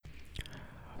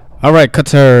All right,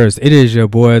 Cutters, it is your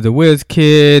boy, the Wiz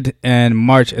Kid, and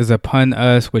March is upon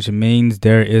us, which means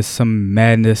there is some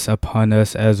madness upon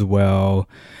us as well.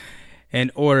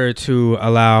 In order to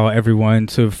allow everyone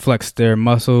to flex their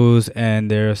muscles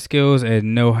and their skills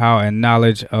and know-how and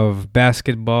knowledge of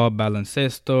basketball,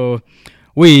 baloncesto,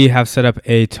 we have set up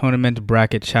a tournament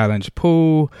bracket challenge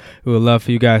pool. We would love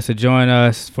for you guys to join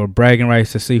us for bragging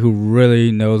rights to see who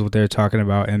really knows what they're talking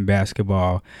about in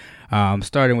basketball.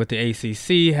 Starting with the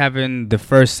ACC, having the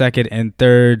first, second, and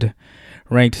third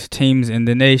ranked teams in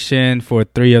the nation for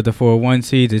 3 of the 4 1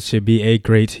 seeds. It should be a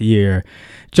great year.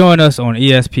 Join us on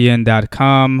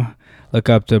ESPN.com. Look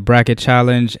up the bracket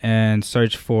challenge and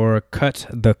search for Cut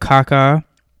the Caca.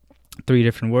 3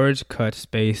 different words, cut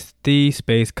space the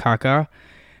space caca.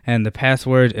 And the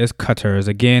password is Cutters.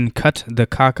 Again, Cut the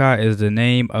Caca is the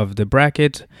name of the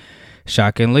bracket.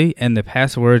 Shockingly, and the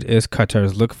password is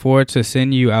Cutters. Look forward to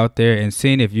seeing you out there and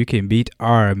seeing if you can beat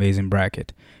our amazing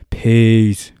bracket.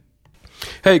 Peace.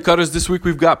 Hey, Cutters, this week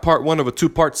we've got part 1 of a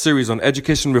 2-part series on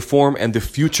education reform and the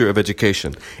future of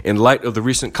education in light of the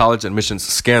recent college admissions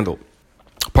scandal.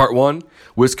 Part 1,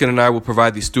 Wizkid and I will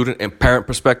provide the student and parent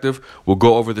perspective. We'll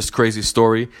go over this crazy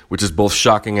story, which is both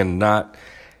shocking and not,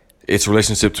 its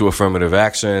relationship to affirmative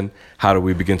action, how do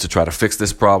we begin to try to fix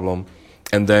this problem,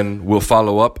 and then we'll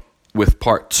follow up with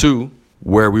part 2,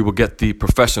 where we will get the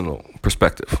professional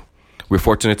perspective. We're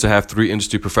fortunate to have 3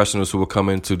 industry professionals who will come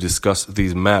in to discuss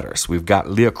these matters. We've got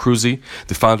Leah Cruzy,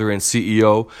 the founder and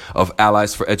CEO of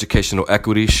Allies for Educational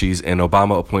Equity. She's an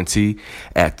Obama appointee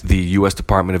at the U.S.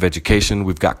 Department of Education.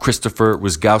 We've got Christopher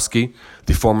Rizgowski,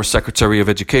 the former Secretary of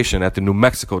Education at the New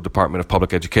Mexico Department of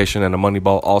Public Education and a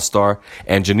Moneyball All-Star,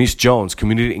 and Janice Jones,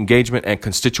 Community Engagement and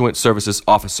Constituent Services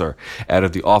Officer out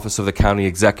of the Office of the County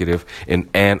Executive in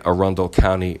Anne Arundel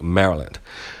County, Maryland.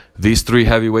 These 3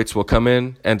 heavyweights will come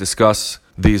in and discuss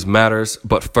these matters,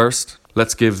 but first,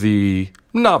 let's give the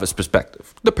novice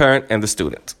perspective, the parent and the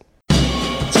student.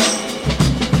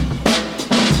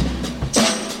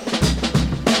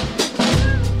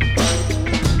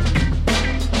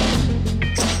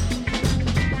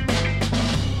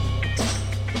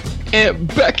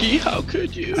 Aunt Becky, how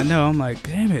could you? I know, I'm like,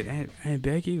 damn it, Aunt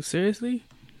Becky, seriously?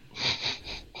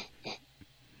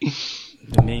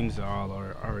 The memes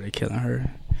are already killing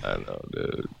her. I know,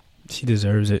 dude. She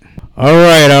deserves it. All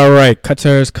right.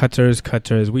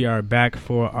 Cutters. We are back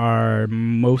for our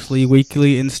mostly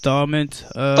weekly installment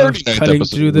of Cutting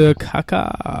episode. Through the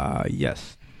Caca.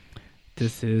 Yes.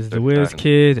 This is the Wiz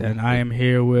Kid, and I am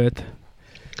here with...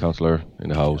 Counselor in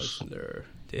the house. The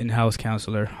in-house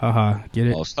counselor. Haha. Get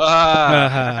it?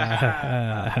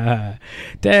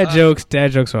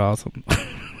 Dad jokes are awesome.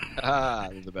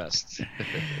 They're the best.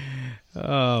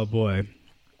 Oh, boy.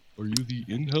 Are you the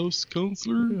in-house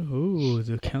counselor? Oh,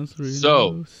 the counselor.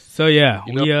 So yeah,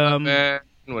 man,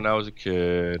 when I was a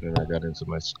kid and I got into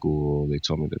my school, they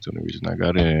told me that the only reason I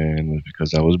got in was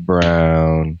because I was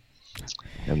brown,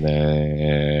 and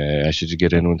then I should just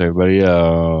get in with everybody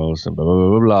else, and blah blah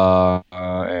blah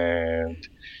blah. And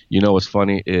you know what's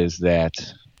funny is that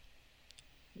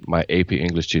my AP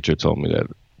English teacher told me that.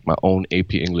 My own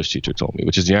AP English teacher told me,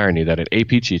 which is the irony that an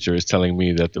AP teacher is telling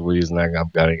me that the reason I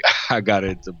got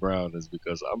into Brown is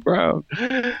because I'm brown. And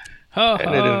it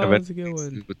didn't have anything to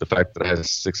do with the fact that I had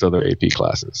 6 other AP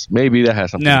classes. Maybe that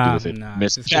has something to do with it. Nah.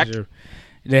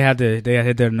 They had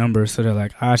hit their numbers, so they're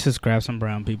like, I should just grab some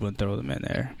brown people and throw them in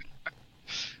there.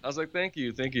 I was like, thank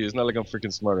you. It's not like I'm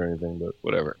freaking smart or anything, but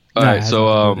whatever. All right,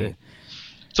 so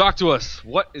talk to us.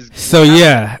 What is... So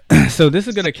this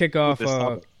is gonna kick off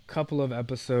couple of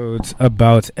episodes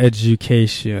about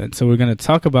education. So we're going to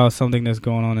talk about something that's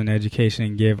going on in education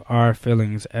and give our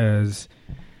feelings as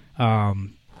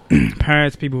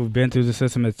parents, people who've been through the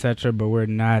system, etc., but we're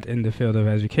not in the field of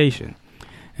education.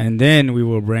 And then we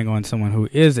will bring on someone who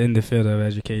is in the field of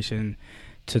education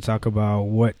to talk about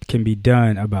what can be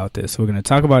done about this. So we're going to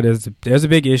talk about this. There's a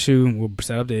big issue. We'll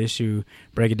set up the issue,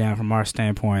 break it down from our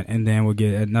standpoint, and then we'll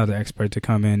get another expert to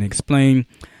come in and explain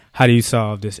how do you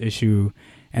solve this issue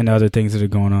and other things that are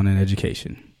going on in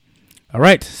education. All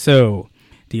right, so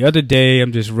the other day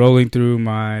I'm just rolling through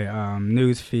my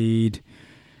news feed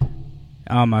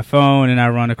on my phone, and I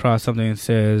run across something that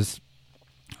says,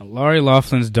 Lori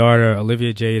Loughlin's daughter,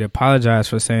 Olivia Jade, apologized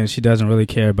for saying she doesn't really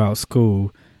care about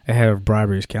school ahead of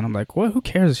bribery scandal. I'm like, what? Who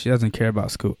cares if she doesn't care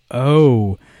about school?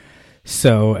 Oh,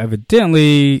 so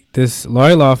evidently this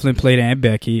Lori Loughlin played Aunt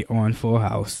Becky on Full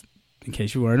House, in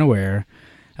case you weren't aware.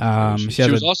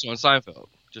 She was also on Seinfeld.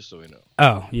 Just so we know.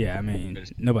 Oh, yeah. I mean,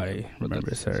 nobody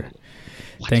remembers her.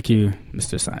 Thank you,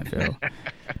 Mr. Seinfeld.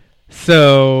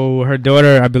 So her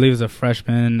daughter, I believe, is a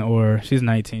freshman, or she's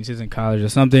 19. She's in college or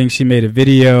something. She made a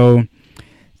video.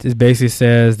 Just basically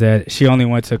says that she only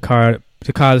went to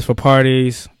college for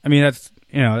parties. I mean, that's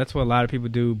what a lot of people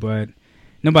do, but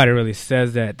nobody really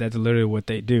says that. That's literally what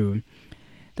they do.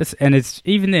 And it's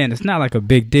even then, it's not like a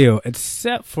big deal,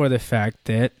 except for the fact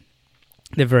that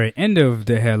the very end of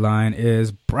the headline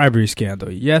is bribery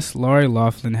scandal. Yes, Lori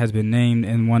Loughlin has been named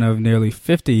in one of nearly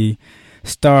 50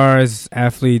 stars,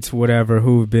 athletes, whatever,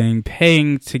 who've been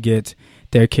paying to get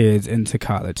their kids into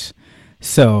college.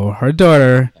 So her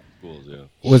daughter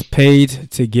was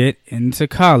paid to get into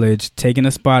college, taking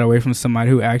a spot away from somebody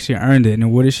who actually earned it.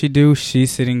 And what does she do?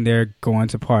 She's sitting there going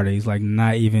to parties, like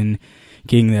not even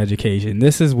getting the education.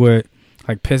 This is what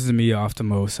like pisses me off the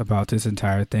most about this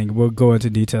entire thing. We'll go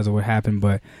into details of what happened,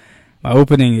 but my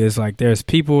opening is like there's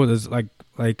people, there's like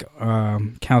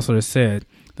Counselor said,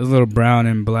 those little brown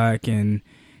and black and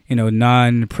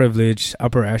non-privileged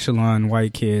upper echelon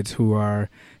white kids who are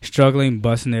struggling,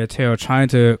 busting their tail, trying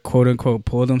to quote unquote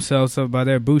pull themselves up by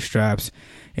their bootstraps,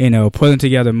 pulling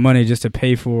together money just to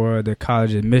pay for the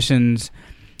college admissions,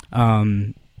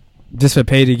 just to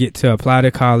pay to apply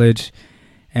to college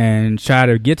and try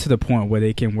to get to the point where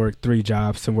they can work 3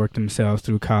 jobs to work themselves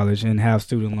through college and have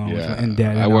student loans and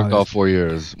debt. I worked all 4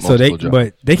 years.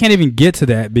 But they can't even get to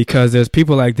that because there's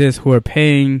people like this who are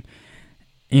paying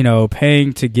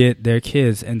to get their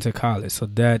kids into college. So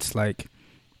that's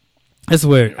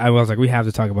where I was like, we have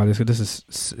to talk about this because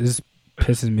this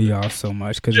pisses me off so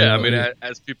much. Cause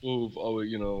as people who've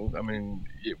always,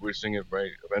 we're seeing it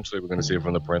right. Eventually, we're going to see it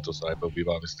from the parental side, but we've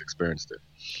obviously experienced it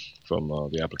from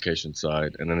the application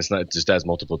side. And then it's not just as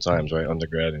multiple times, right?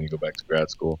 Undergrad, and you go back to grad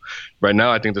school. Right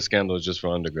now, I think the scandal is just for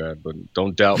undergrad, but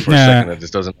don't doubt for a second that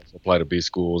this doesn't apply to B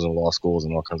schools and law schools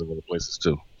and all kinds of other places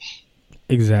too.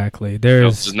 Exactly.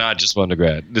 It's not just for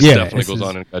undergrad. This definitely goes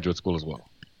on in graduate school as well.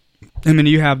 I mean,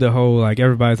 you have the whole,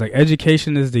 everybody's like,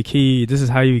 education is the key. This is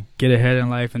how you get ahead in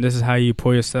life, and this is how you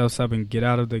pull yourself up and get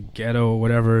out of the ghetto,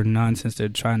 whatever nonsense they're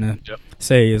trying to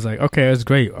say. Is like, okay, it's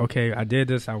great. Okay, I did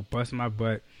this. I busted my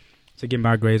butt to get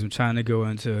my grades. I'm trying to go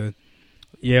into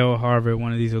Yale, Harvard,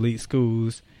 one of these elite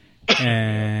schools,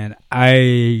 and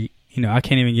I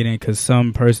can't even get in because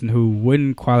some person who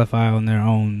wouldn't qualify on their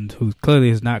own, who clearly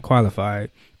is not qualified,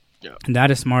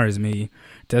 not as smart as me,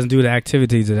 doesn't do the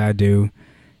activities that I do,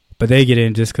 but they get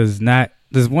in just because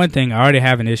there's one thing I already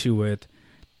have an issue with,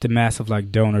 the massive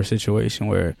donor situation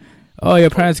where, your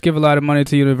parents give a lot of money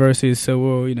to universities, so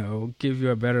we'll give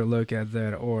you a better look at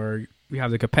that, or we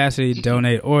have the capacity to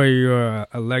donate, or you're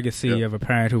a legacy of a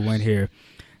parent who went here.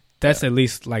 That's at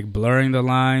least blurring the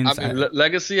lines. I mean,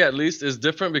 legacy at least is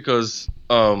different because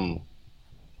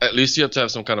at least you have to have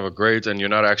some kind of a grades and you're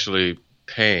not actually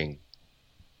paying.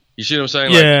 You see what I'm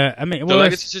saying? Yeah, I mean, the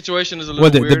legacy situation is a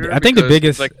little weirder. I think the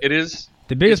biggest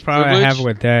the biggest problem I have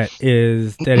with that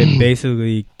is that it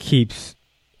basically keeps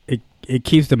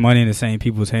the money in the same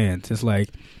people's hands. It's like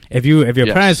if your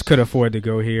parents could afford to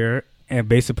go here, and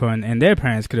based upon and their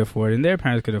parents could afford, and their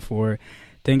parents could afford,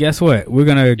 then guess what? We're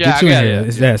gonna get you in here.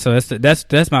 It's that. So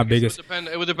that's my biggest.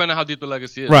 It would depend on how deep the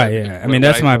legacy is. Right. Yeah. I mean,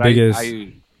 that's my biggest.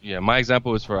 My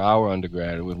example is for our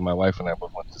undergrad. With my wife and I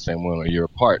both went to the same one a year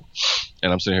apart,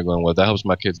 and I'm sitting here going, "Well, that helps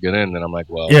my kids get in." And I'm like,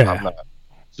 "Well, I'm not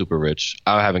super rich.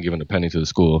 I haven't given a penny to the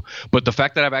school, but the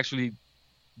fact that I've actually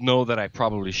know that I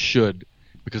probably should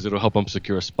because it'll help them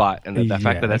secure a spot, and the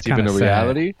fact that that's even a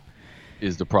reality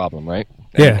is the problem, right?"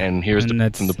 And here's the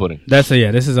proof in the pudding. This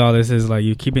is all this is.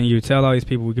 You tell all these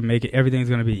people we can make it, everything's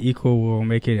going to be equal, we'll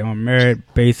make it on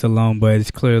merit base alone, but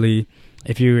it's clearly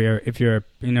if you're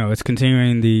it's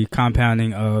continuing the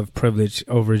compounding of privilege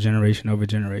over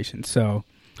generation. So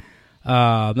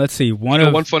let's see.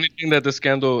 One funny thing that the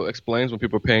scandal explains when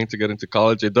people are paying to get into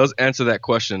college, it does answer that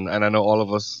question, and I know all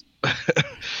of us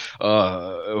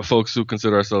folks who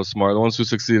consider ourselves smart, the ones who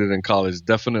succeeded in college,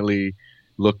 definitely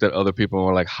looked at other people and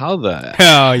were like, how the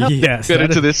hell get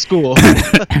into this school?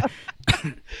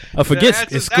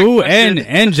 Forget school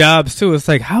and jobs too. It's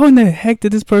like, how in the heck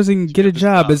did this person get a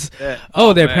job? It's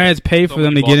their parents paid for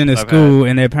them to get into school,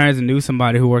 and their parents knew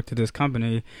somebody who worked at this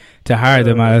company to hire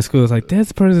them out of school. It's like,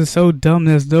 this person is so dumb,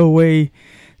 there's no way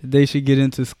they should get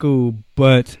into school.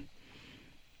 But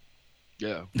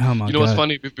oh my God. What's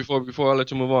funny, before I let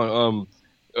you move on,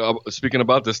 speaking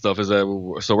about this stuff, is that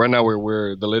so right now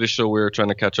we're the latest show we're trying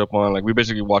to catch up on, we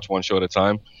basically watch one show at a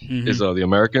time, is The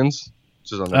Americans,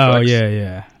 which is on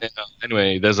Netflix. And,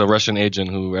 anyway, there's a Russian agent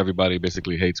who everybody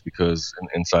basically hates because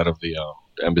inside of the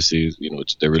embassy,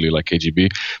 which they really like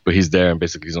KGB, but he's there and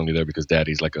basically he's only there because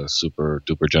daddy's like a super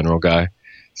duper general guy.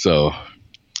 So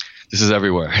this is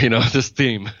everywhere,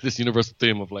 this universal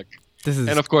theme of This is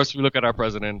And of course, we look at our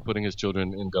president putting his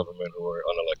children in government who are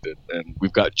unelected, and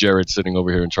we've got Jared sitting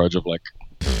over here in charge of like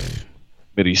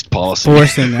Mideast policy.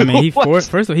 forcing. I mean,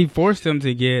 first of all, he forced them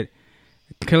to get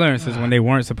clearances when they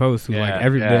weren't supposed to. Yeah,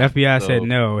 the FBI so- said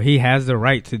no. He has the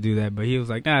right to do that, but he was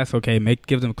like, nah, it's okay.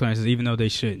 Give them clearances, even though they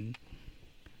shouldn't.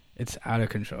 It's out of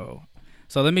control.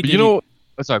 So let me give you.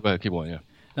 Sorry, go ahead. Keep going. Yeah.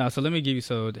 No, so let me give you.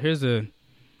 So there's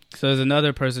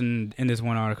another person in this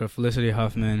one article, Felicity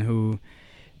Huffman, who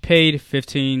paid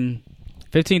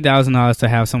 $15,000 to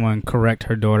have someone correct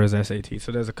her daughter's SAT.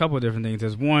 So there's a couple of different things.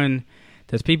 There's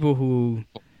people who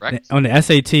Correct? on the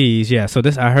SATs. Yeah. So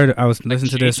I was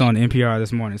listening to this on NPR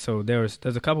this morning. So there's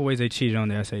a couple ways they cheated on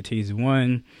the SATs.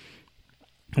 One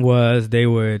was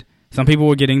some people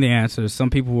were getting the answers.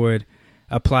 Some people would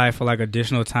apply for like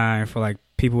additional time for like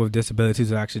people with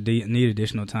disabilities who actually need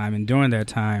additional time. And during that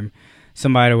time,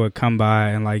 somebody would come by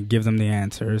and like give them the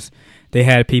answers. They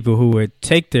had people who would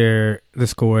take the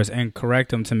scores and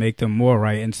correct them to make them more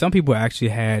right. And some people actually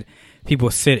had people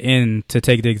sit in to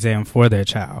take the exam for their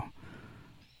child.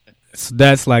 So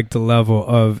that's like the level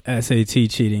of SAT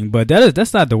cheating. But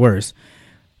that's not the worst.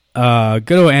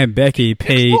 Good old Aunt Becky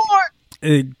paid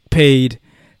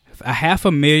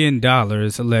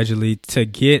 $500,000 allegedly to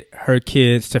get her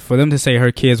kids for them to say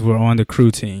her kids were on the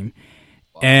crew team.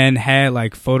 And had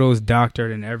like photos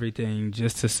doctored and everything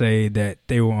just to say that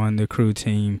they were on the crew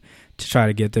team to try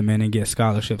to get them in and get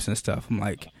scholarships and stuff. I'm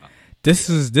like, this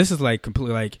is like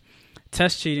completely like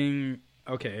test cheating.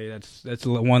 Okay, that's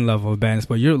one level of badness,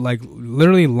 but you're like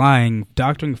literally lying,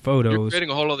 doctoring photos. You're creating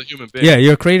a whole other human being. Yeah,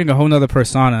 you're creating a whole nother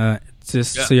persona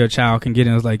just so your child can get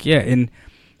in. It was like, yeah,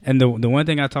 and the one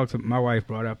thing I talked to my wife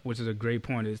brought up, which is a great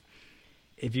point, is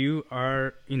if you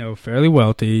are fairly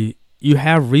wealthy. You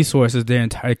have resources.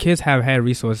 Kids have had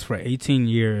resources for 18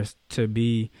 years to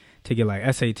get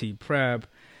like SAT prep,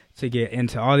 to get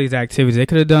into all these activities. They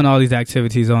could have done all these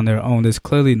activities on their own. There's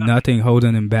clearly nothing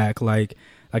holding them back. Like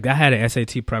I had an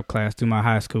SAT prep class through my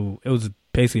high school. It was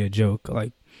basically a joke.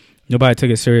 Like nobody took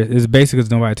it serious. It's basically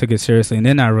because nobody took it seriously. And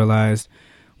then I realized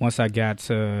once I got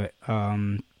to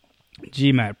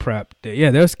GMAT prep,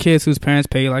 that, there's kids whose parents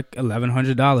pay like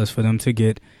 $1,100 for them to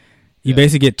get. You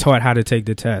basically get taught how to take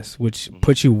the test, which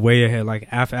puts you way ahead. Like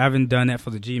after having done that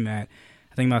for the GMAT,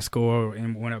 I think my score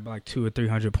went up like 200 or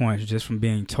 300 points just from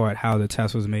being taught how the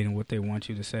test was made and what they want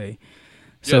you to say.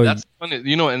 So that's funny,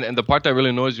 and the part that really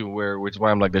annoys you, which is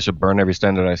why I'm like they should burn every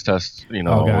standardized test,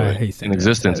 in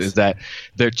existence, is that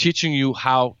they're teaching you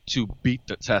how to beat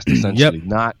the test essentially,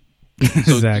 not.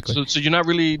 Exactly. So you're not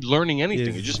really learning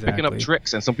anything. You're just picking up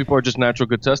tricks, and some people are just natural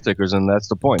good test takers, and that's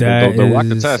the point. They'll rock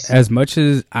the test. As much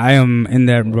as I am in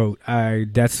that boat,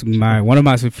 that's one of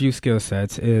my few skill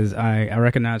sets is I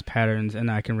recognize patterns and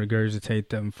I can regurgitate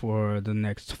them for the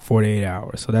next 48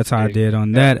 hours. So that's how I did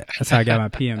on that. That's how I got my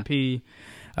PMP.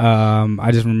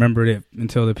 I just remembered it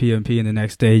until the PMP, and the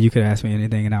next day you could ask me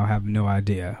anything, and I'll have no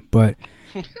idea. But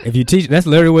if you teach, that's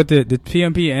literally what the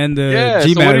PMP and the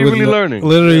GMAT so what are you really learning?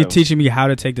 Literally teaching me how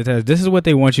to take the test. This is what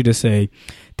they want you to say.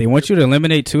 They want you to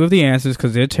eliminate two of the answers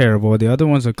because they're terrible. The other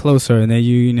ones are closer, and then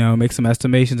you make some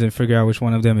estimations and figure out which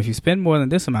one of them. If you spend more than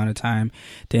this amount of time,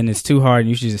 then it's too hard, and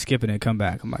you should just skip it and come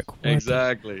back. I'm like, what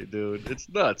exactly, dude. It's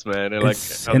nuts, man. And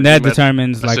that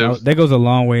determines, that goes a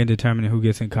long way in determining who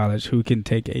gets in college, who can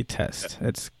take a test.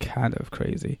 That's kind of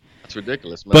crazy. It's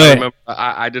ridiculous, man. But I remember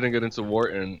I didn't get into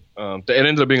Wharton. It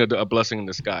ended up being a blessing in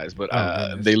disguise. But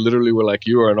they literally were like,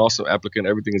 "You are an awesome applicant.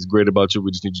 Everything is great about you.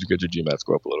 We just need you to get your GMAT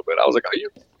score up a little bit." I was like, "Are you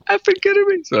effing kidding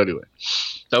me?" So anyway,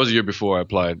 that was a year before I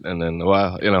applied, and then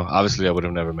obviously I would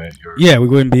have never made your. Yeah, we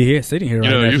wouldn't be here sitting here right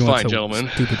now. You're fine, gentlemen.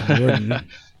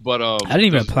 But I didn't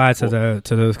even apply to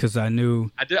those because I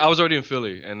knew I was already in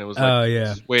Philly, and it was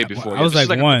like way before. I was like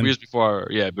a couple years before.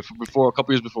 Yeah, before a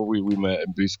couple years before we met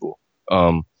in B school.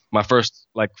 My first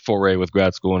foray with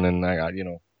grad school, and then I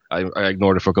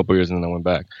ignored it for a couple of years, and then I went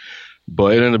back.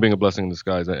 But it ended up being a blessing in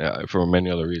disguise for many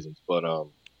other reasons. But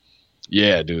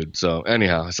yeah, dude. So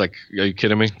anyhow, it's like, are you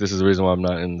kidding me? This is the reason why I'm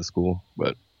not in the school.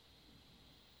 But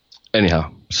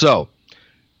anyhow, so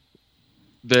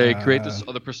they create this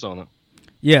other persona.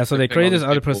 Yeah, so they created this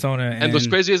other persona. And what's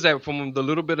crazy is that from the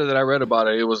little bit that I read about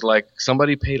it, it was like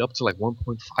somebody paid up to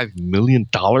 $1.5 million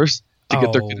to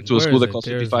get their kid into a school that costs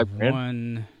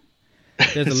 $55,000.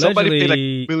 There's somebody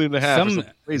paid $1.5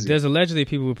 million. Crazy. There's allegedly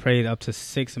people who paid up to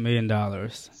 $6 million.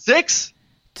 $6?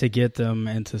 To get them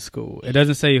into school. It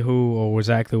doesn't say who or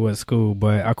exactly what school,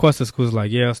 but of course the schools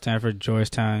like Yale, Stanford,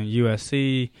 Georgetown,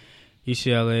 USC,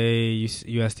 UCLA,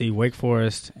 USD, Wake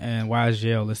Forest, and why is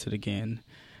Yale listed again?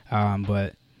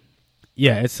 But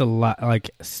yeah, it's a lot.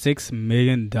 $6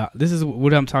 million. This is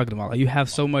what I'm talking about. You have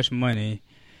so much money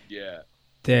Yeah.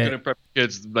 that Couldn't prep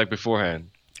kids like beforehand.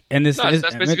 and No,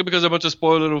 that's basically because they're a bunch of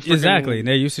spoiled little freaking, exactly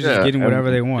they're used to just getting whatever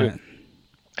they want.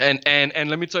 And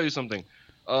let me tell you something.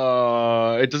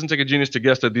 It doesn't take a genius to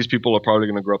guess that these people are probably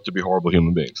going to grow up to be horrible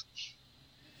human beings.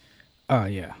 Oh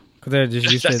yeah, because they're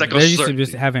just used That's to like a they're used to certainty.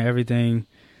 just having everything.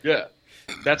 Yeah.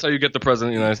 That's how you get the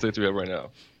president of the United States we have right now.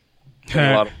 And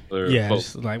a lot of other Yeah,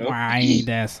 folks, just like you know? why I need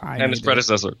this And his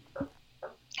predecessor.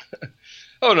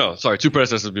 Oh no, sorry, 2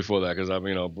 predecessors before that, because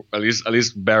at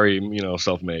least Barry,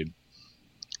 self-made.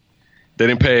 They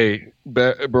didn't pay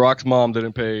Barack's mom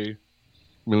didn't pay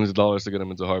millions of dollars to get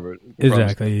him into Harvard.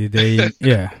 Exactly.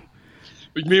 Yeah.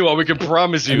 Meanwhile, we can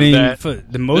promise you I mean, that for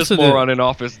the most this of moron in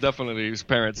office his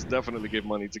parents definitely gave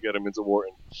money to get him into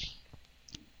Wharton.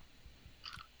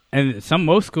 and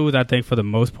most schools, I think, for the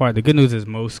most part, the good news is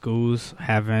most schools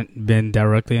haven't been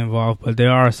directly involved, but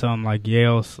there are some like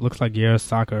Yale's. Looks like Yale's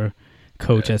soccer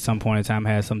coach at some point in time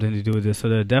had something to do with this. So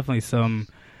there are definitely some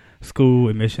school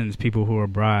admissions people who are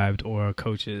bribed or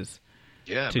coaches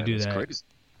to do that. Crazy.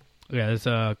 Yeah, there's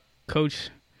a coach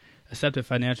accepted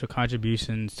financial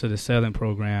contributions to the selling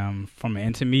program from an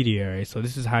intermediary. So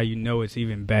this is how you know it's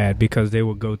even bad, because they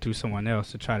will go through someone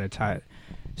else to try to tie,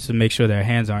 to make sure their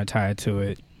hands aren't tied to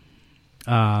it.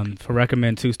 For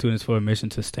recommend 2 students for admission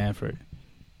to Stanford.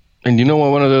 And you know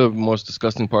what? One of the most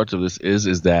disgusting parts of this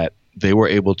is that they were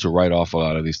able to write off a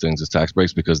lot of these things as tax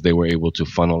breaks because they were able to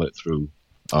funnel it through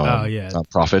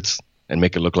profits and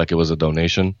make it look like it was a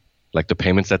donation. Like the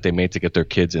payments that they made to get their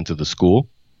kids into the school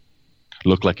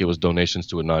looked like it was donations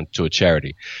to a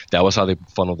charity. That was how they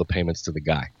funneled the payments to the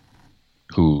guy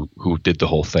who did the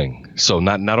whole thing. So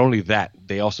not only that,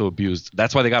 they also abused.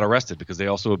 That's why they got arrested, because they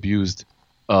also abused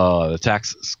the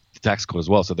tax code as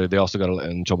well. So they also got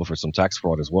in trouble for some tax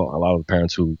fraud as well. A lot of the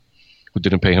parents who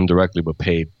didn't pay him directly but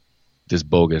paid this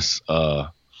bogus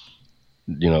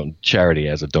charity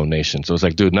as a donation. So it's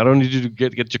like, dude, not only did you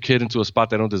get your kid into a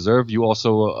spot they don't deserve, you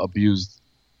also abused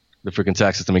the freaking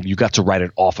tax system. You got to write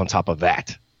it off on top of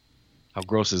that. How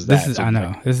gross is that? I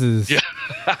know. This is yeah.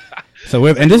 So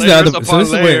and this is the other. So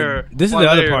this is the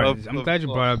other part. I'm glad you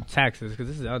brought up taxes, because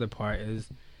this is the other part. Is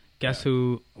guess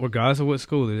who? Regardless of what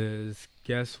school it is,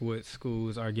 guess what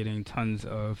schools are getting tons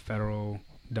of federal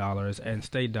dollars and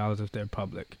state dollars if they're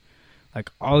public. Like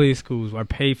all these schools are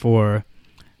paid for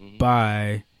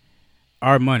by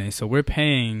our money, so we're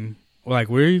paying. Like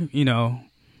we're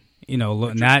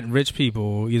not rich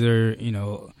people, either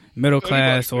middle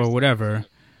class or whatever,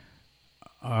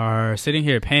 are sitting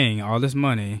here paying all this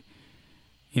money.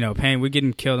 We're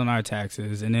getting killed on our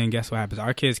taxes, and then guess what happens?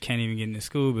 Our kids can't even get into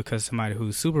school because somebody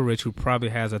who's super rich, who probably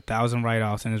has 1,000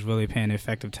 write-offs and is really paying an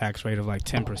effective tax rate of like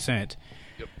 10%,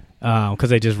 because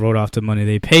they just wrote off the money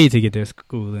they paid to get their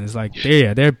school, and it's like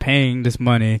they're paying this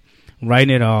money,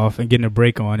 writing it off, and getting a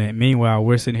break on it. Meanwhile,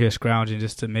 we're sitting here scrounging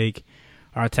just to make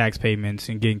our tax payments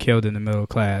and getting killed in the middle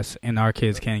class, and our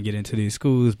kids can't get into these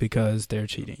schools because they're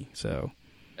cheating. So.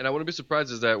 And I wouldn't be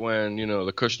surprised is that when,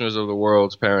 the Kushners of the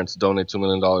world's parents donate $2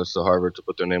 million to Harvard to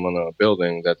put their name on a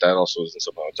building, that also isn't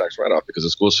somehow a tax write-off, because the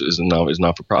school is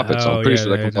not for profit. So I'm pretty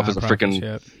sure that comes off as a freaking.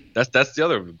 Yep. That's the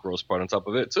other gross part on top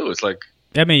of it too. It's like.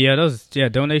 I mean,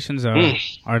 donations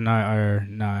are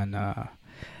not.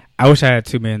 I wish I had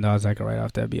 $2 million I could write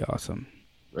off. That'd be awesome.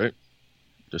 Right.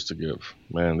 Just to give,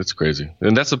 man, that's crazy.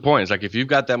 And that's the point. It's like if you've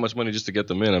got that much money just to get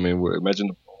them in, I mean,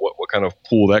 imagine what kind of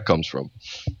pool that comes from.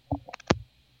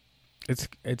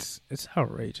 It's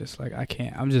outrageous. Like I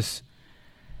can't. I'm just.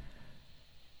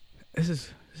 This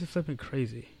is flipping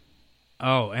crazy.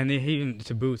 Oh, and then even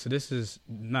to boot. So this is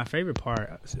my favorite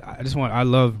part. I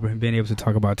love being able to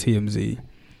talk about TMZ.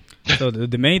 So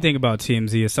the main thing about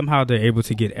TMZ is somehow they're able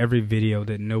to get every video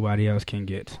that nobody else can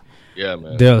get. Yeah,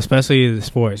 man. Especially the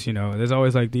sports. There's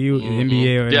always like the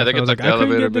NBA or they get like the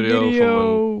elevator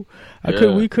video.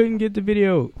 We couldn't get the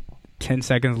video. 10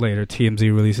 seconds later, TMZ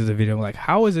releases a video. I'm like,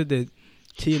 how is it that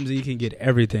TMZ can get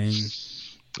everything?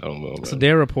 I don't know, man. So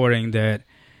they're reporting that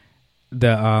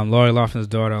the Lori Loughlin's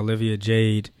daughter, Olivia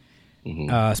Jade,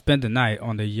 spent the night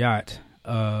on the yacht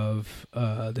of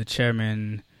the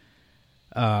chairman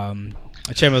of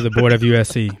the board of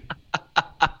USC.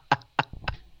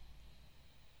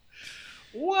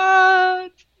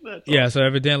 What? So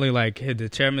evidently, like the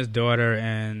chairman's daughter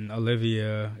and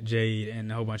Olivia Jade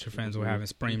and a whole bunch of friends were having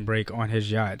spring break on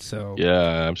his yacht. So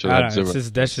yeah, I'm sure that's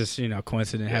just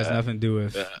coincidence. It has nothing to do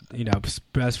with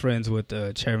best friends with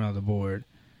the chairman of the board.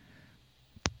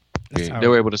 They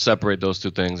were able to separate those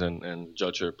two things and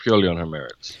judge her purely on her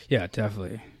merits. Yeah,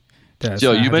 definitely.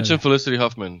 You mentioned Felicity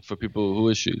Huffman. For people, who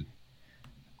is she?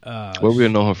 Where we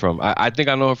know her from? I think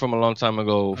I know her from a long time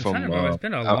ago. I'm trying to remember. It's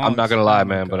been a I'm long not gonna lie, time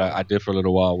man, ago. but I did for a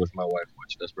little while with my wife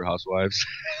watch Desperate Housewives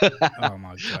Oh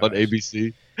my god. on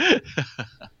ABC.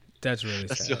 That's really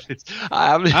That's sad. the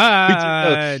only-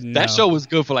 No. That show was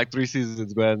good for like 3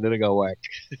 seasons, man. Then it got whacked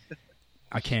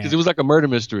I can't. because it was like a murder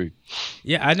mystery.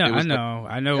 Yeah, I know. it I was know.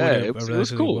 I know Yeah, what it was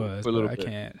relationship cool was, for a little but I bit.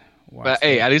 can't watch But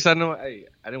hey, that. at least I know. Hey,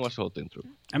 I didn't watch the whole thing through.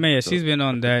 I mean, yeah, so- she's been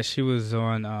on that. She was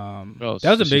on. Oh, that was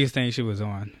the so she- biggest thing she was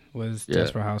on was Yeah.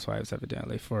 Desperate Housewives,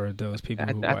 evidently, for those people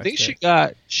who I watched think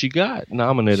that. she got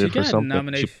nominated She for got something.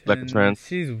 nomination. She played like a trans.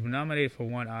 She's nominated for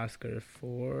one Oscar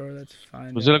for. Let's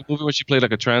find. Was out. it like a movie where she played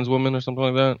like a trans woman or something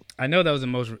like that? I know that was the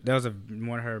most. That was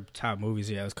one of her top movies.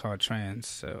 Yeah, it was called Trans.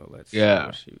 So let's.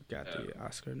 Yeah. See where she got the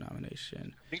Oscar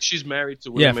nomination. I think she's married to.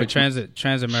 Yeah, William for H.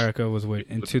 Trans America was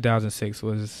in 2006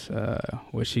 was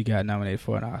where she got nominated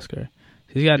for an Oscar.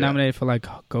 She got nominated for like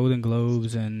Golden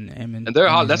Globes and And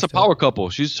Emmys that's a stuff. power couple.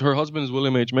 Her husband is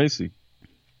William H. Macy.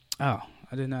 Oh,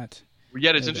 I did not.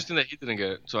 Yeah, it's Yeah. interesting that he didn't get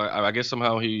it. So I guess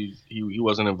somehow he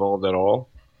wasn't involved at all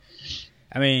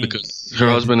I mean, because her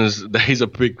husband he's a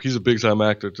big time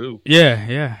actor too.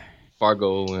 Yeah.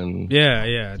 Fargo and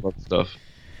Yeah. other stuff.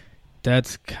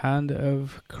 That's kind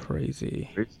of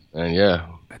crazy. And yeah,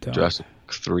 I don't. Jurassic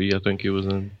 3 I think he was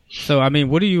in. So I mean,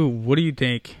 what do you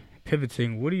think?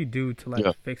 Pivoting, what do you do to like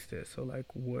Yeah. fix this? So like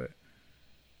what?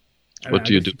 What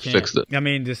do you guess do to can't- fix it? I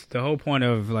mean, just the whole point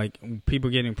of like people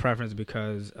getting preference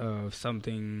because of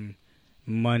something,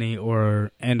 money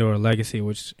or legacy.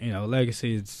 Which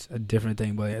legacy is a different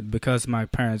thing. But because my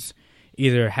parents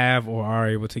either have or are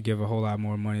able to give a whole lot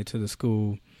more money to the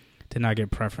school, to not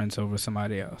get preference over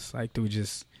somebody else. Like, do we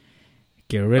just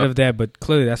get rid of that? But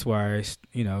clearly, that's why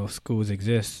schools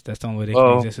exist. That's the only way they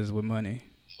can exist is with money.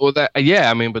 Well,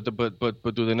 I mean, but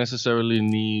do they necessarily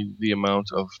need the amount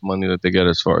of money that they get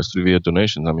as far as through via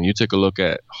donations? I mean, you take a look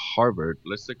at Harvard.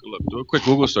 Let's take a look. Do a quick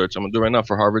Google search. I'm gonna do it right now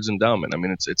for Harvard's endowment. I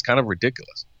mean, it's kind of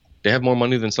ridiculous. They have more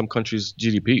money than some countries'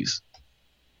 GDPs.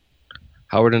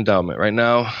 Howard Endowment right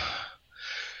now,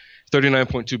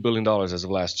 $39.2 billion as of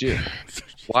last year.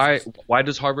 Why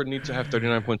does Harvard need to have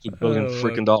 $39.2 billion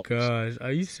freaking dollars? Gosh,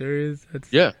 are you serious?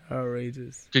 That's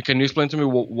outrageous. Can you explain to me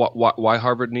why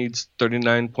Harvard needs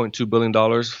 $39.2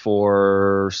 billion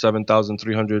for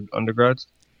 7,300 undergrads?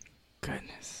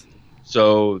 Goodness.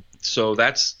 So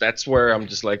that's where I'm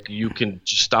just like, you can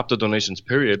just stop the donations,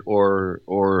 period,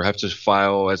 or have to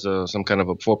file as some kind of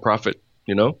a for-profit,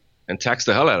 and tax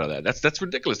the hell out of that. That's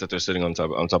ridiculous that they're sitting on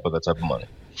top of that type of money.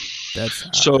 That's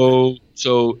So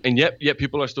and yet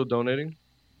people are still donating.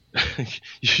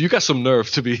 You got some nerve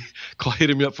to be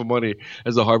hitting me up for money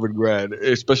as a Harvard grad,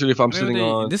 especially if I'm sitting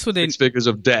on 6 figures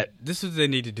of debt. This is what they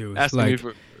need to do. Asking me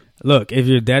for, look, if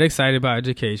you're that excited about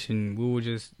education, we will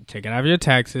just take it out of your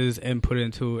taxes and put it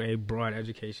into a broad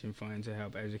education fund to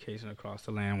help education across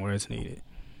the land where it's needed.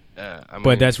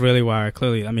 But that's really why,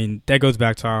 clearly, that goes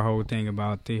back to our whole thing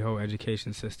about the whole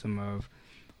education system of,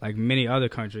 like many other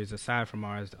countries aside from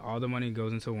ours, all the money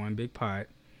goes into one big pot.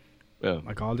 Yeah.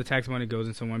 Like all the tax money goes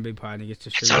into one big pot and it gets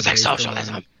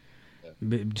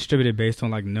distributed based on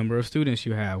like number of students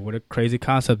you have. What a crazy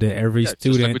concept that every student.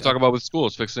 Just like we talk about with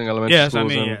schools, fixing elementary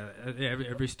schools.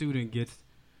 Every student gets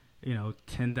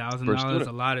 $10,000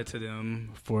 allotted to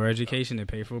them for education. They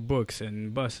pay for books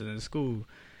and buses and school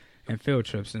and field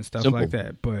trips and stuff like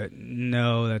that. But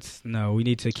we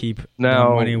need to keep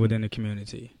money within the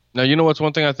community. Now, you know what's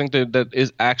one thing I think that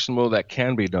is actionable that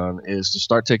can be done is to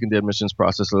start taking the admissions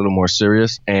process a little more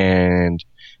serious and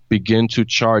begin to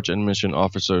charge admission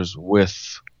officers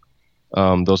with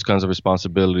those kinds of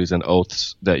responsibilities and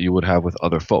oaths that you would have with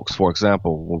other folks. For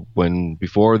example,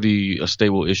 before a state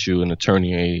will issue an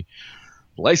attorney a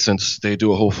license, they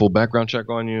do a whole full background check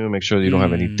on you, make sure that you don't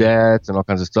have any debts and all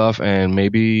kinds of stuff, and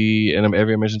maybe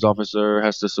every admissions officer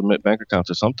has to submit bank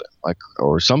accounts or something,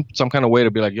 or some kind of way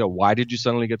to be like, yo, why did you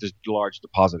suddenly get this large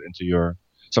deposit into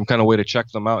some kind of way to check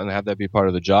them out and have that be part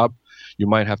of the job. You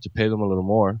might have to pay them a little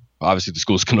more. Obviously, the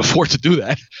schools can afford to do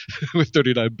that with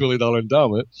 $39 billion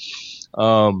endowment.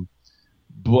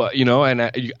 But, and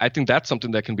I think that's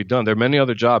something that can be done. There are many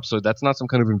other jobs, so that's not some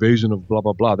kind of invasion of blah,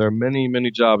 blah, blah. There are many,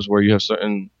 many jobs where you have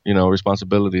certain,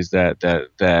 responsibilities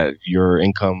that your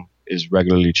income is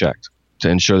regularly checked to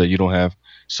ensure that you don't have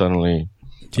sudden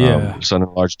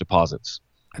large deposits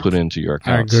put into your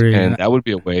accounts. I agree. And that would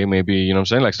be a way, maybe,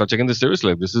 like start taking this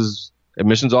seriously. This is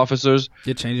admissions officers.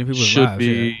 You're changing people's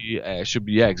lives. Should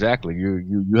be exactly.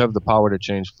 You have the power to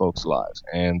change folks' lives,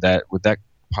 and that with that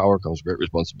power comes great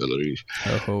responsibility.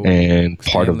 And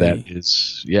part of that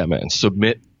is,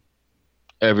 submit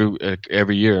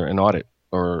every year an audit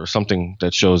or something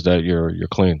that shows that you're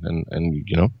clean and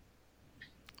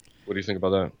What do you think about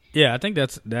that? Yeah, I think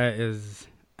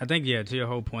to your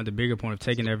whole point, the bigger point of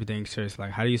taking everything serious,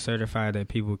 like how do you certify that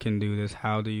people can do this?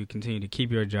 How do you continue to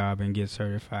keep your job and get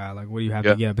certified? Like what do you have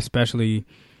to get, especially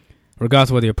regardless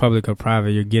of whether you're public or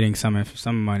private, you're getting some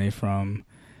money from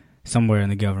somewhere in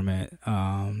the government.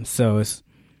 So it's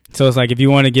like if you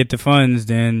want to get the funds,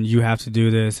 then you have to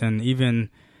do this, and even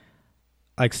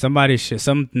like some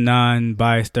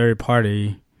non-biased third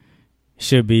party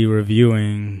should be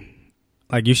reviewing.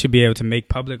 Like you should be able to make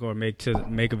public or make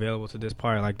available to this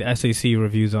party. Like the SEC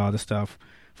reviews all the stuff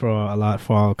for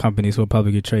all companies who are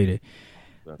publicly traded.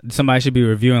 Somebody should be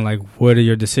reviewing like what are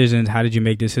your decisions? How did you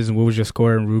make decisions? What was your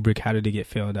score and rubric? How did it get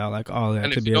filled out? Like all that,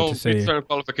 and to be able to say. And if you don't meet certain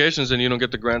qualifications, then you don't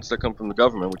get the grants that come from the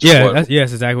government. Which that's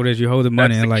exactly what it is. You hold the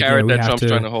money, that's and like carrot that Trump's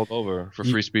trying to hold over for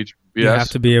free speech. You have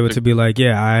to be able to be like,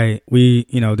 these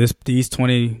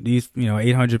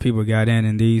 800 people got in,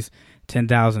 and these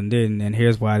 10,000 didn't, and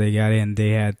here's why they got in.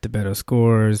 They had the better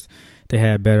scores. They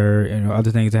had better,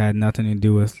 other things that had nothing to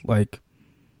do with like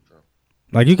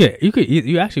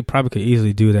you actually probably could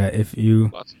easily do that if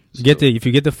you get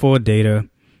the full data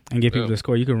and get people the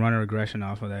score. You can run a regression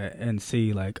off of that and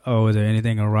see like, oh, is there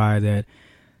anything awry that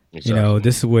this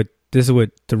is what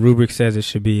the rubric says it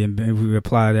should be, and we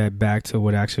apply that back to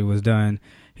what actually was done.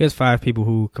 Here's 5 people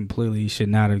who completely should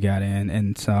not have got in,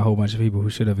 and so a whole bunch of people who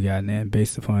should have gotten in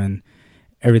based upon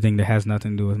everything that has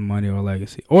nothing to do with money or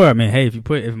legacy. Or I mean, hey,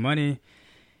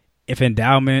 if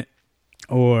endowment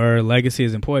or legacy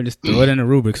is important, just throw it in the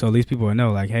rubric so at least people will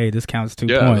know, like, hey, this counts 2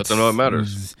 points. Yeah, let them know it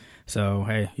matters. So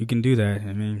hey, you can do that.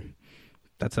 I mean,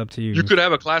 that's up to you. You could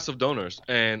have a class of donors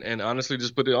and honestly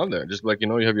just put it on there. Just like,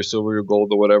 you have your silver, your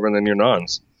gold, or whatever, and then your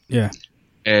nons. Yeah.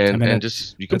 And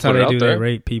just you can put it out there. That's how they do. They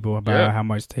rate people about how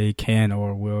much they can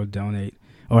or will donate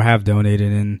or have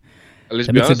donated, and at least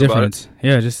it be makes a honest about difference.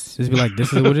 Yeah, just be like,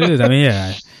 this is what it is. I mean,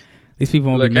 these people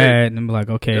won't be mad and be like,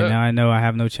 okay, now I know I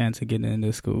have no chance of getting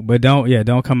into school. But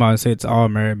don't come out and say it's all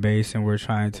merit based and we're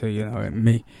trying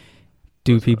to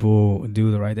people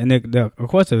do the right. And of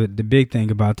course the big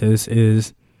thing about this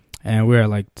is, and we're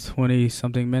at like 20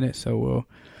 something minutes, so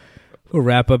we'll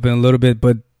wrap up in a little bit.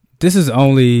 But this is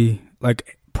only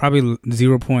like probably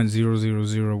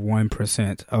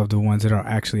 0.0001% of the ones that are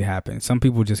actually happening. Some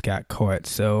people just got caught.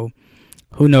 So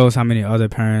who knows how many other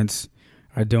parents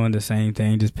are doing the same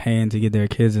thing, just paying to get their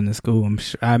kids into school.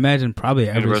 I imagine probably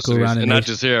every school around the nation. And not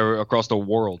just here, across the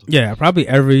world. Yeah, probably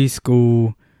every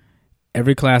school,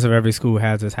 every class of every school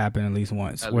has this happen at least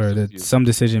once, where there's some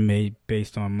decision made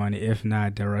based on money, if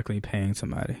not directly paying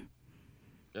somebody.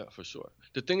 Yeah, for sure.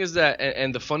 The thing is that,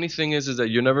 and the funny thing is that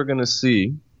you're never going to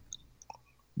see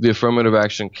the affirmative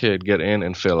action kid get in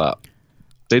and fill out.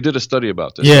 They did a study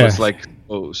about this. Yeah. So it's like,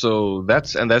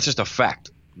 that's just a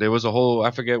fact. There was a whole,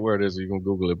 I forget where it is, you can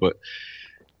Google it,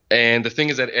 and the thing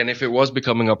is that, and if it was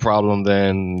becoming a problem,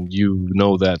 then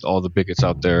that all the bigots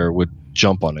out there would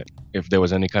jump on it. If there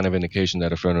was any kind of indication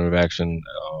that affirmative action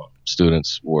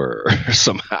students were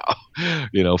somehow,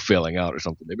 failing out or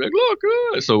something, they'd be like, look,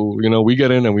 so, we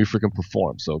get in and we freaking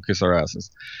perform, so kiss our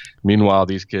asses. Meanwhile,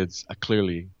 these kids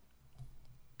clearly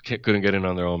couldn't get in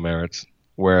on their own merits.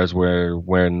 Whereas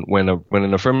when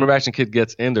an affirmative action kid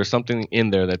gets in, there's something in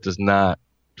there that does not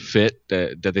fit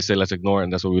that they say let's ignore it,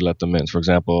 and that's what we let them in. For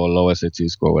example, a low SAT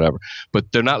score, whatever.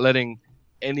 But they're not letting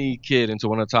any kid into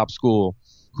one of the top school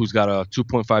who's got a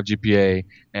 2.5 GPA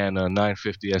and a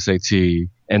 950 SAT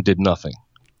and did nothing.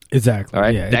 Exactly. All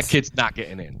right. Yeah, that kid's not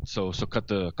getting in. So cut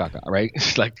the caca, right?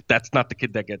 Like that's not the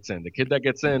kid that gets in. The kid that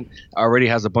gets in already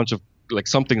has a bunch of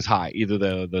something's high.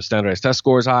 Either the standardized test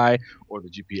score is high, or the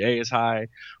GPA is high,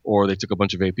 or they took a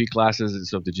bunch of AP classes, and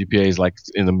so if the GPA is like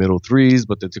in the middle 3s,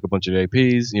 but they took a bunch of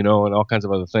APs, and all kinds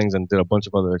of other things, and did a bunch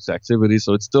of other activities.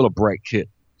 So it's still a bright kid.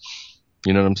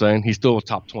 You know what I'm saying? He's still a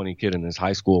top 20 kid in his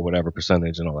high school, whatever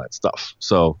percentage and all that stuff.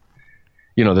 So,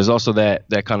 there's also that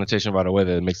connotation right away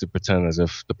that makes it pretend as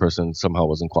if the person somehow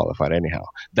wasn't qualified anyhow.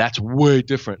 That's way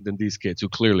different than these kids who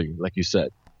clearly, like you said,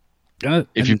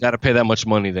 if you've got to pay that much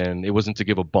money, then it wasn't to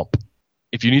give a bump.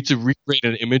 If you need to recreate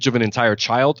an image of an entire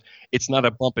child, it's not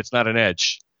a bump, it's not an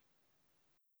edge.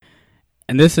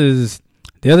 And this is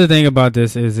the other thing about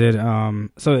this is it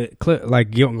going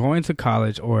to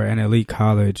college or an elite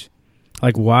college,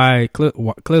 like why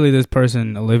clearly this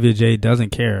person Olivia J doesn't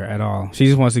care at all. She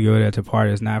just wants to go there to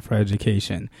party. It's not for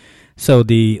education. So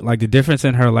the difference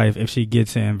in her life if she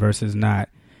gets in versus not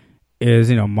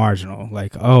is marginal.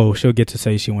 Like, oh, she'll get to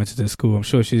say she went to this school. I'm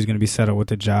sure she's going to be settled with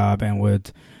the job and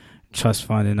with trust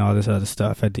fund and all this other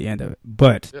stuff at the end of it.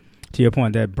 But to your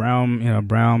point, that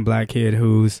brown black kid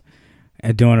who's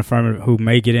doing affirmative, who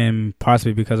may get in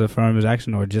possibly because of affirmative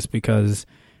action or just because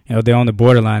they're on the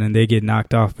borderline and they get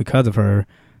knocked off because of her,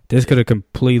 this could have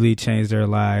completely changed their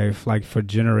life, like for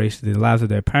generations, the lives of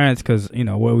their parents. Because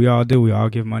what we all do, we all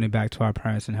give money back to our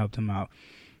parents and help them out.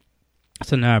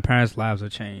 So now our parents' lives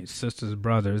have changed, sisters,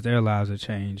 brothers, their lives have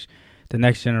changed. The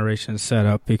next generation is set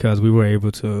up because we were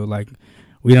able to, like,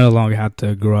 we no longer have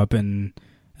to grow up in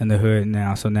the hood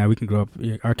now. So now we can grow up,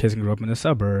 our kids can grow up in the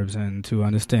suburbs and to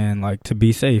understand, like, to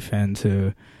be safe and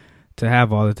to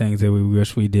have all the things that we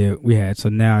wish we had. So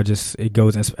now it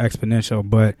goes exponential.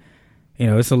 But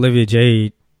it's Olivia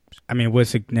Jade. I mean,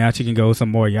 now she can go with some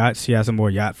more yachts. She has some more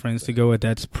yacht friends to go with.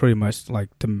 That's pretty much like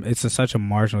it's such a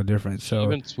marginal difference. So she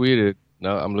even tweeted.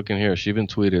 Now I'm looking here. She even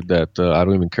tweeted that I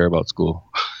don't even care about school.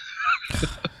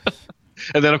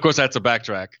 And then of course I had to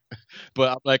backtrack. But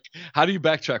I'm like, how do you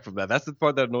backtrack from that? That's the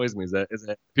part that annoys me. Is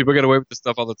that people get away with this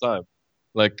stuff all the time,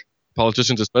 like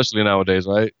politicians especially nowadays,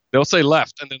 right? They'll say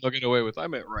left and then they'll get away with I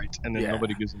meant right, and then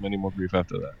nobody gives them any more grief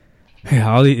after that.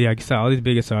 Yeah, like I said, all these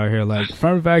bigots are here. Like,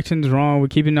 affirmative action is wrong. We're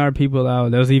keeping our people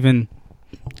out. There was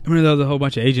a whole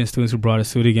bunch of Asian students who brought a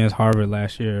suit against Harvard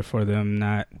last year for them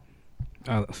not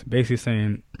basically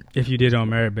saying if you did on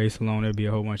merit base alone, there'd be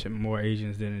a whole bunch of more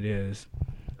Asians than it is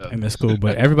in the school.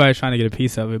 But everybody's trying to get a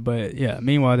piece of it. But yeah,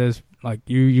 meanwhile, there's like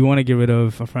you want to get rid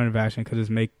of affirmative action because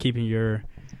it's keeping your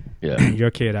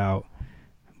kid out.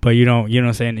 But you don't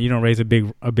raise a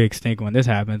big stink when this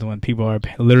happens, when people are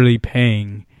literally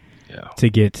paying to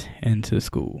get into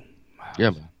school. Yeah,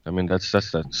 man. I mean, that's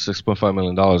 $6.5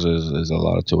 million is a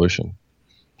lot of tuition.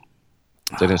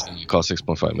 They didn't say it cost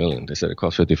 $6.5 million. They said it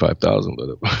cost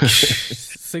 $55,000. But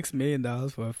 $6 million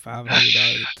for a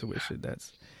 $500 tuition.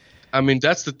 I mean,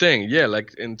 that's the thing. Yeah,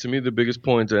 like, and to me, the biggest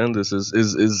point to end this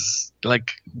is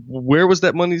like, where was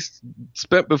that money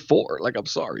spent before? Like, I'm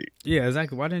sorry. Yeah,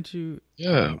 exactly. Why didn't you?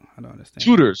 Yeah, I don't understand.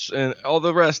 Tutors and all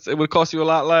the rest. It would cost you a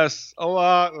lot less. A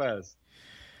lot less.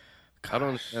 I don't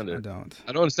understand it. I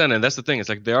don't understand it. And that's the thing. It's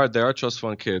like there are trust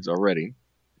fund kids already,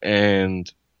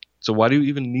 and so why do you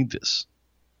even need this?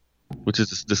 Which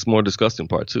is this more disgusting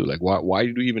part too. Like why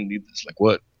do you even need this? Like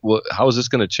what how is this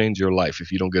going to change your life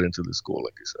if you don't get into the school,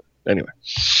 like you said? Anyway.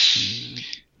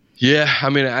 Yeah, I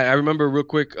mean, I remember real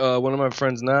quick. One of my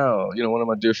friends now, one of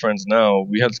my dear friends now,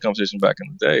 we had this conversation back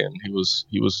in the day, and he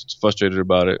was frustrated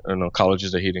about it.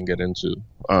 Colleges that he didn't get into.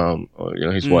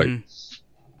 He's white.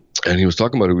 And he was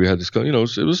talking about it. We had this,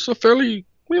 it was a fairly,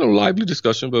 lively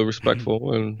discussion, but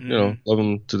respectful, and love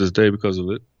him to this day because of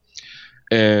it.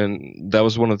 And that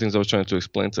was one of the things I was trying to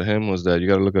explain to him, was that you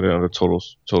got to look at it on a total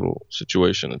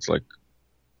situation. It's like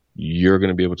you're going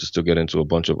to be able to still get into a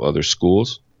bunch of other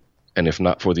schools, and if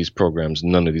not for these programs,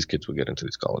 none of these kids would get into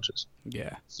these colleges.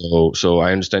 Yeah. So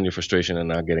I understand your frustration in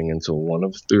not getting into one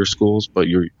of their schools, but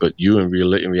you in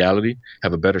reality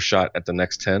have a better shot at the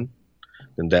next 10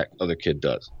 than that other kid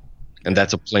does. And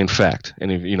that's a plain fact.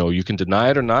 And if, you can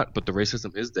deny it or not, but the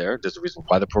racism is there. There's a reason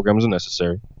why the program is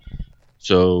necessary.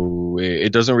 So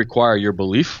it doesn't require your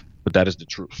belief, but that is the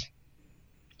truth,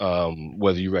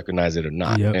 whether you recognize it or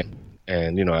not. Yep.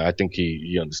 And I think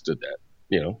he understood that.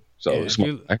 So it's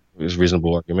a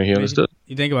reasonable argument. He understood.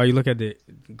 You think about, you look at the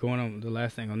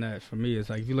last thing on that for me is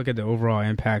like, if you look at the overall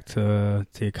impact to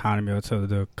the economy or to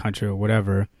the country or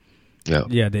whatever.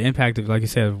 Yeah, the impact of, like you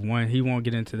said, one, he won't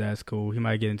get into that school. He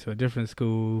might get into a different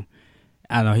school.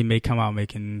 I don't know. He may come out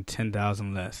making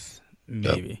 $10,000 less,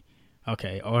 maybe. Yep.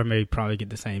 Okay, or may probably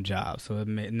get the same job. So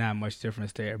not much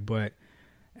difference there. But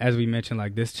as we mentioned,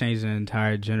 like, this changed an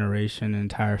entire generation, an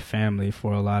entire family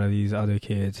for a lot of these other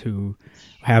kids who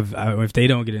have, if they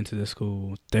don't get into the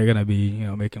school, they're gonna be,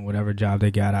 making whatever job they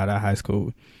got out of high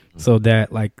school. So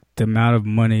that, like, the amount of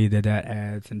money that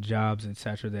adds and jobs,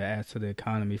 etc., that adds to the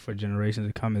economy for generations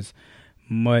to come is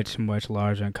much, much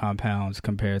larger and compounds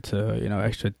compared to,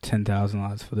 extra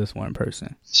 $10,000 for this one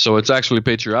person. So it's actually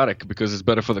patriotic because it's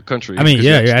better for the country. I mean,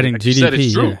 you're adding GDP. You said,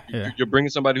 it's true. Yeah. You're bringing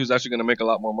somebody who's actually going to make a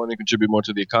lot more money, contribute more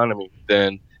to the economy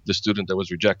than the student that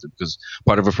was rejected, because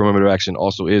part of affirmative action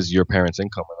also is your parents'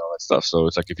 income and all that stuff. So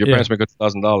it's like, if your parents make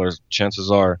 $1,000, chances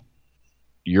are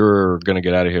you're going to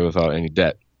get out of here without any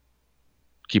debt.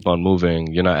 Keep on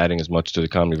moving. You're not adding as much to the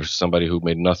economy versus somebody who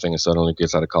made nothing and suddenly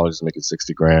gets out of college is making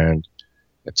 $60,000,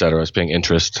 etc. Is paying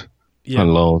interest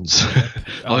on loans.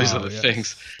 All these other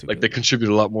things. Stupid. Like, they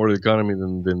contribute a lot more to the economy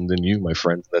than you, my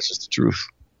friend. That's just the truth.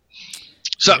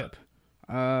 So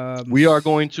we are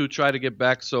going to try to get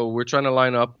back. So we're trying to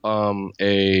line up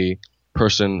a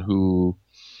person who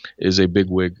is a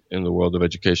bigwig in the world of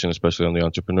education, especially on the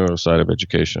entrepreneurial side of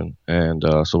education. And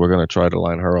so we're going to try to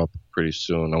line her up pretty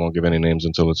soon. I won't give any names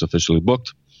until it's officially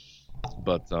booked.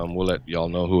 But we'll let y'all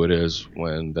know who it is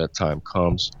when that time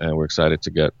comes, and we're excited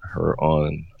to get her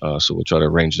on. So we'll try to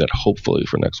arrange that hopefully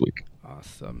for next week.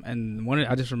 Awesome. And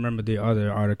I just remembered the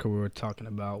other article we were talking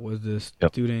about was the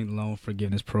student loan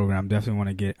forgiveness program. Definitely want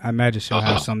to get. I imagine she'll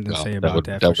have something to say about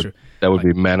that for sure. That would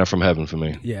be manna from heaven for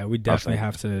me. Yeah, we definitely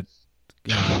have to.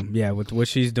 With what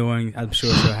she's doing, I'm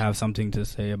sure she'll have something to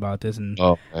say about this and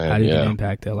how you can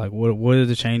impact it. Like, what are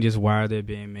the changes? Why are they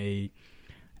being made?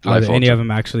 Are there any of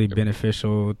them actually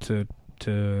beneficial to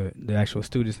the actual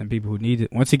students and people who need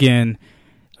it? Once again,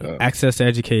 access to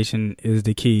education is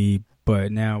the key,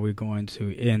 but now we're going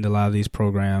to end a lot of these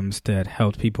programs that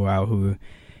helped people out who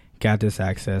got this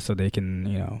access so they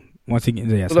can, once again,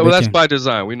 that's by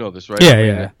design. We know this, right?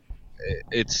 Yeah.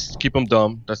 It's keep them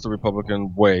dumb. That's the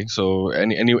Republican way. So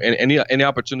any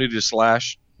opportunity to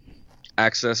slash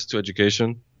access to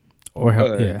education or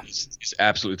help, it's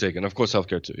absolutely taken. Of course,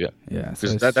 healthcare too. Yeah. So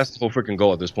that's the whole freaking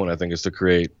goal at this point. I think is to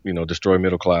create, destroy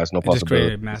middle class, no possibility. Just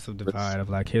create a massive divide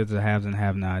of like here's the haves and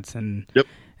have-nots, and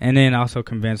then also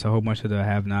convince a whole bunch of the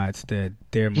have-nots that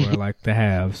they're more like the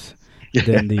haves.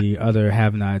 Than the other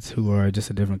have-nots who are just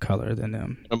a different color than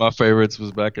them. One of my favorites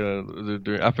was back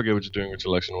I forget which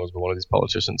election it was, but one of these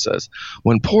politicians says,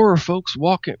 when poorer folks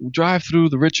drive through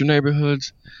the richer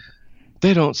neighborhoods,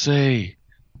 they don't say,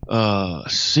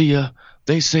 see ya,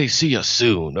 they say see ya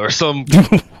soon, or some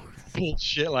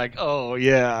bullshit like, oh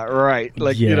yeah, right.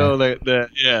 Like,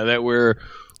 that we're,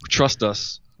 trust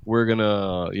us, we're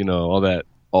gonna, all that.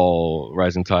 All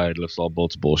rising tide lifts all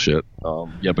boats bullshit.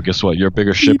 But guess what? Your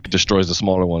bigger ship destroys the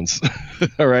smaller ones.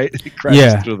 All right? It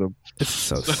crashes through them. It's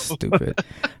so stupid.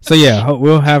 So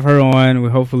we'll have her on.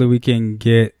 Hopefully we can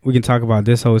talk about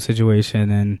this whole situation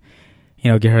and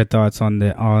get her thoughts on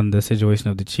the situation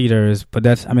of the cheaters. But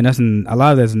that's a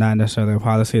lot of that's not necessarily a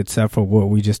policy, except for what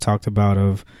we just talked about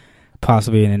of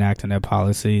possibly enacting that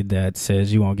policy that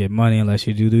says you won't get money unless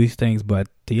you do these things. But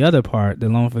the other part, the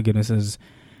loan forgiveness, is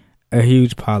a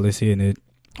huge policy, and it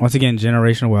once again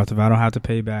generational wealth. If I don't have to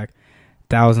pay back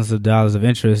thousands of dollars of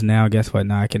interest, now guess what?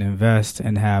 Now I can invest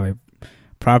and have a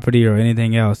property or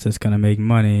anything else that's going to make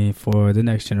money for the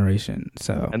next generation.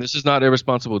 So, and this is not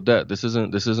irresponsible debt. This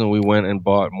isn't we went and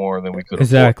bought more than we could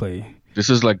exactly. afford. This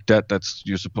is like debt that's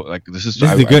you're supposed like this is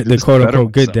the quote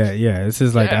unquote good debt. Yeah, this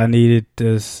is like I needed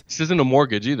this. This isn't a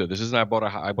mortgage either. This isn't I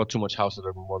bought too much house,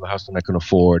 more the house than I can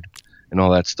afford. And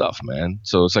all that stuff, man.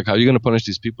 So it's like, how are you going to punish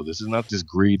these people? This is not just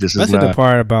greed. That's the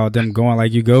part about them going,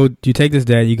 like, you take this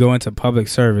debt, you go into public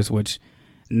service, which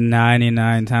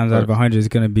 99 times out of 100 is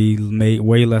going to be made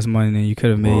way less money than you could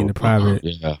have made in the private.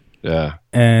 Yeah.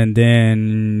 And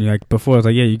then, like, before, it's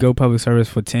like, you go public service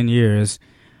for 10 years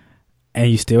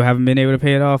and you still haven't been able to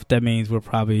pay it off. That means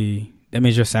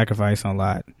you're sacrificing a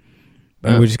lot.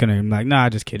 But we're just going to be like, nah,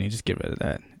 just kidding. Just get rid of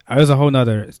that. There's a whole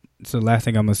nother. So the last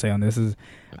thing I'm gonna say on this is,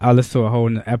 I listened to a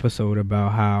whole episode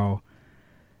about how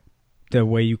the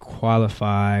way you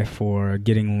qualify for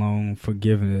getting loan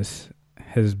forgiveness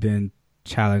has been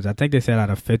challenged. I think they said out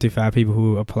of 55 people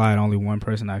who applied, only one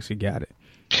person actually got it.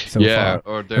 So far.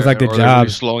 Or it was like the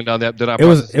jobs slowing down that. It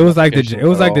was like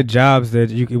the jobs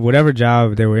that whatever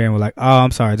job they were in were like, oh,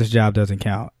 I'm sorry, this job doesn't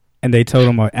count, and they told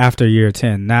them after year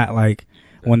 10, not like.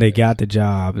 When they got the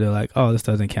job, they're like, oh, this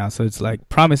doesn't count. So it's like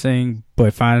promising,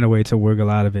 but finding a way to wiggle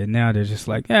out of it. Now they're just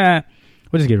like, we'll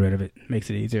just get rid of it.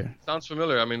 Makes it easier. Sounds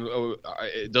familiar. I mean,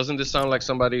 doesn't this sound like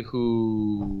somebody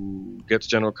who gets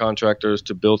general contractors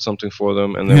to build something for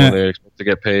them, and then when they expect to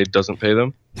get paid, doesn't pay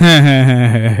them?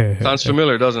 Sounds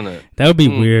familiar, doesn't it? That would be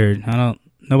weird.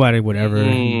 Nobody would ever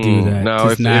do that. No,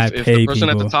 if the person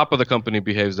at the top of the company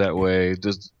behaves that way,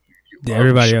 does...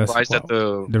 everybody else, that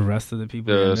the rest of the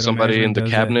people, somebody in the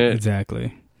cabinet,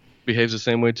 exactly behaves the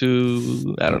same way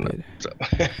too. I don't know. So,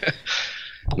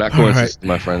 not coincidence,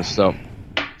 my friends. So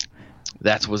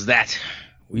that was that.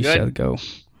 We shall go.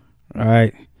 All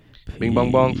right. Bing bong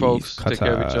bong, folks. Take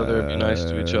care of each other. Be nice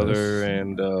to each other,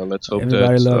 and let's hope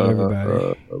everybody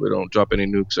that we don't drop any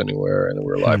nukes anywhere, and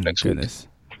we're live next week.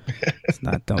 It's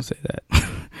not. Don't say that.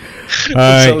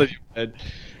 I'm telling you, man.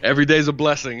 Every day's a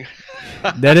blessing.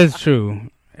 That is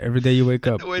true. Every day you wake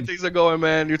up. The way things are going,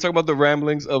 man. You're talking about the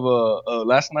ramblings of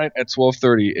last night at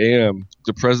 12:30 a.m.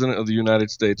 The President of the United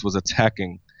States was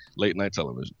attacking late night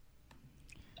television.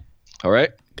 All right?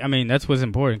 I mean, that's what's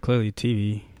important. Clearly,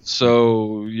 TV.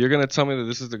 So you're going to tell me that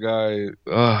this is the guy...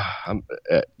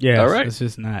 yeah, all right. It's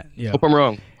just not. Yeah. Hope I'm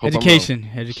wrong. Education.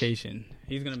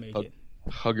 He's going to make it.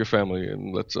 Hug your family,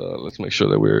 and let's make sure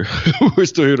that we're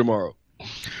still here tomorrow.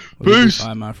 Peace. Peace.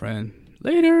 Bye, my friend.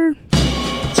 Later.